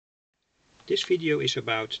This video is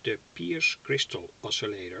about the Pierce crystal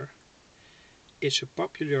oscillator. It's a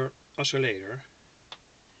popular oscillator,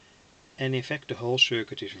 and in fact the whole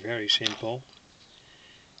circuit is very simple.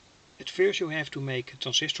 At first you have to make a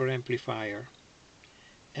transistor amplifier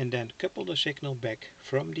and then couple the signal back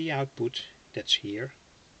from the output, that's here,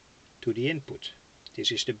 to the input.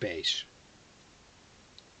 This is the base.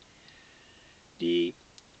 The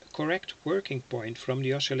correct working point from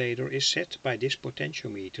the oscillator is set by this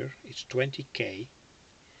potentiometer, it's 20K,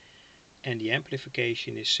 and the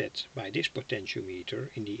amplification is set by this potentiometer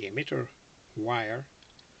in the emitter wire,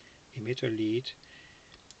 emitter lead,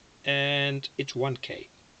 and it's 1K.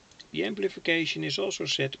 The amplification is also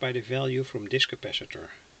set by the value from this capacitor.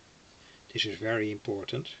 This is very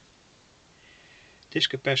important. This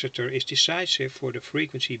capacitor is decisive for the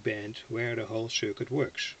frequency band where the whole circuit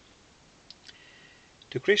works.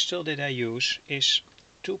 The crystal that I use is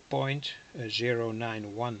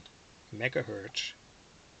 2.091 megahertz,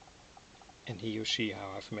 and here you see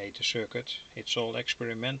how I've made the circuit. It's all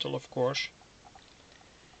experimental, of course.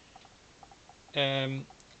 And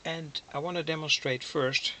I want to demonstrate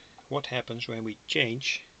first what happens when we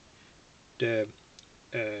change the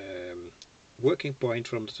working point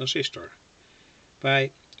from the transistor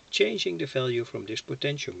by changing the value from this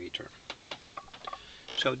potentiometer.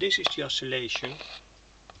 So this is the oscillation.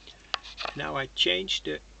 Now I change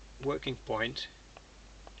the working point,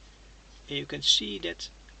 and you can see that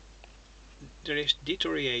there is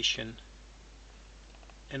deterioration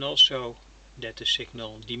and also that the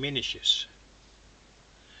signal diminishes.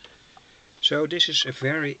 So this is a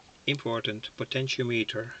very important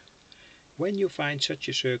potentiometer. When you find such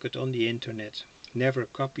a circuit on the internet, never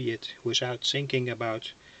copy it without thinking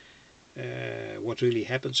about what really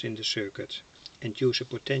happens in the circuit, and use a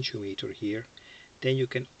potentiometer here. Then you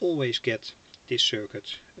can always get this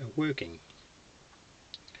circuit working.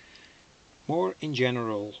 More in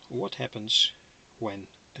general, what happens when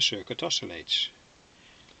a circuit oscillates?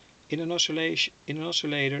 In an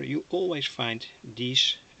oscillator you always find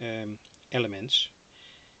these elements.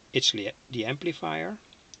 It's the amplifier.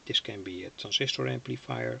 This can be a transistor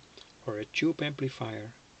amplifier or a tube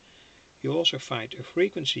amplifier. You also find a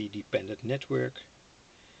frequency dependent network,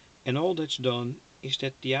 and all that's done is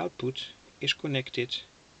that the output is connected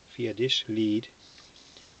via this lead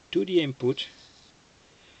to the input,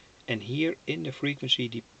 and here in the frequency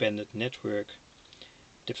dependent network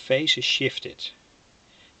the phase is shifted,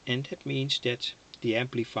 and that means that the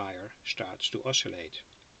amplifier starts to oscillate.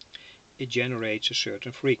 It generates a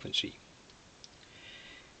certain frequency.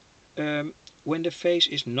 When the phase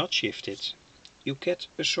is not shifted, you get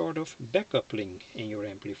a sort of backcoupling in your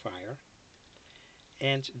amplifier,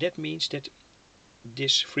 and that means that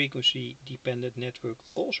this frequency dependent network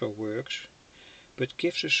also works, but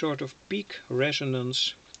gives a sort of peak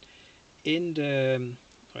resonance in the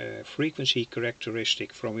frequency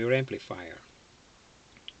characteristic from your amplifier.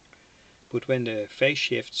 But when the phase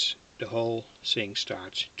shifts, the whole thing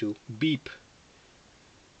starts to beep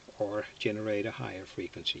or generate a higher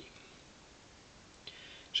frequency.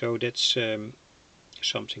 So that's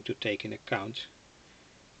something to take in account.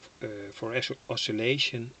 For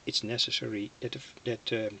oscillation it's necessary that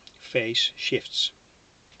phase shifts.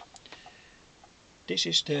 This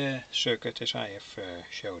is the circuit as I have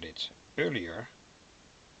showed it earlier,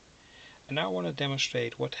 and now I want to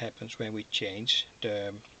demonstrate what happens when we change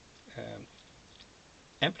the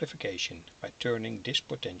amplification by turning this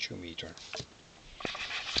potentiometer.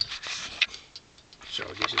 So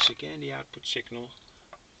this is again the output signal,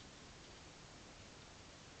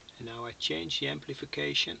 and now I change the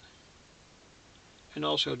amplification, and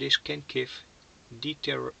also this can give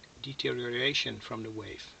deterioration from the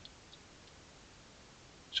wave.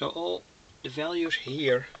 So all the values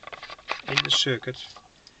here in the circuit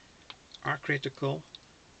are critical,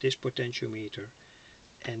 this potentiometer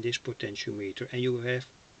and this potentiometer, and you have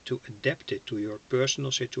to adapt it to your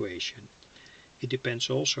personal situation. It depends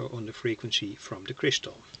also on the frequency from the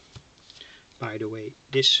crystal. By the way,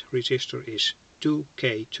 this resistor is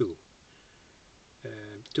 2K2,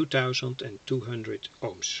 2200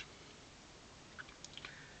 ohms.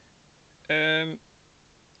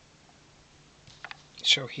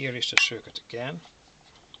 So here is the circuit again.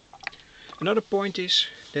 Another point is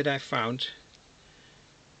that I found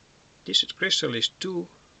this crystal is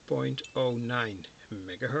 2.09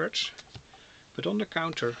 megahertz, but on the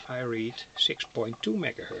counter I read 6.2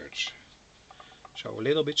 megahertz. So a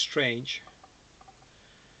little bit strange,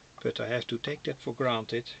 but I have to take that for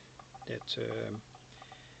granted that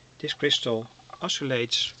this crystal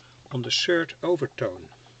oscillates on the third overtone.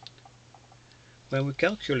 When we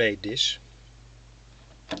calculate this,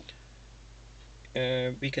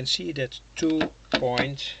 we can see that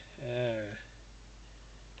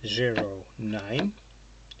 2.09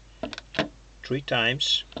 3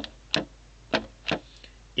 times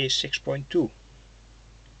is 6.2.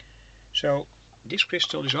 So this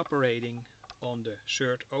crystal is operating on the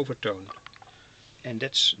third overtone, and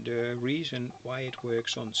that's the reason why it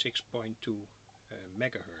works on 6.2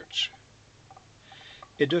 megahertz.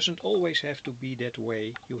 It doesn't always have to be that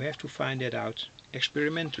way. You have to find that out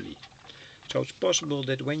experimentally. So it's possible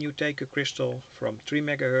that when you take a crystal from 3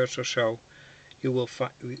 megahertz or so, you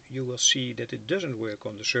will see that it doesn't work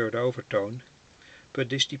on the third overtone, but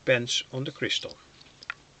this depends on the crystal.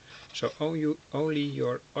 So only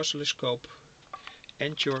your oscilloscope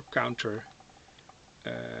and your counter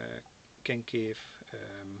can give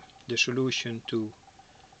the solution to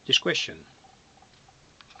this question.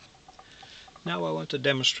 Now I want to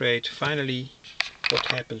demonstrate finally what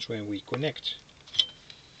happens when we connect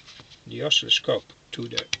the oscilloscope to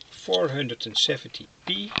the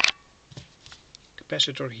 470p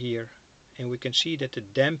capacitor here, and we can see that the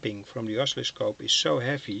damping from the oscilloscope is so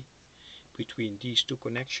heavy between these two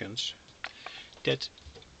connections that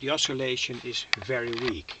the oscillation is very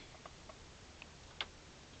weak.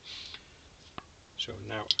 So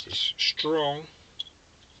now it is strong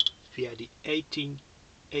via the 18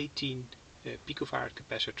 picofarad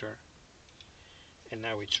capacitor, and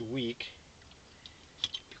now it's weak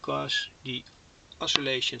because the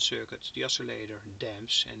oscillation circuit, the oscillator,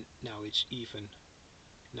 damps, and now it's even.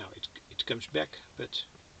 Now it comes back, but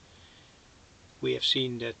we have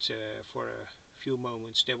seen that for a few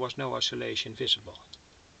moments there was no oscillation visible.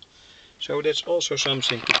 So that's also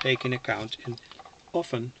something to take in account, and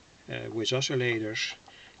often with oscillators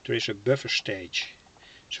there is a buffer stage.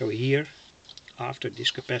 So here, after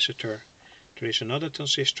this capacitor, there is another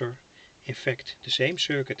transistor, in fact the same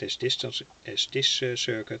circuit as this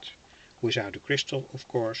circuit, without a crystal of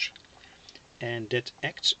course, and that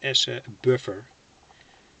acts as a buffer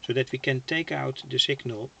so that we can take out the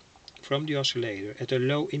signal from the oscillator at a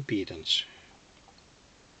low impedance.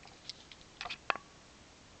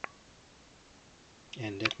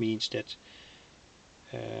 And that means that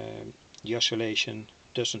the oscillation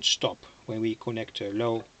doesn't stop when we connect a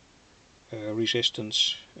low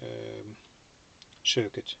resistance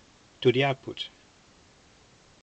circuit to the output.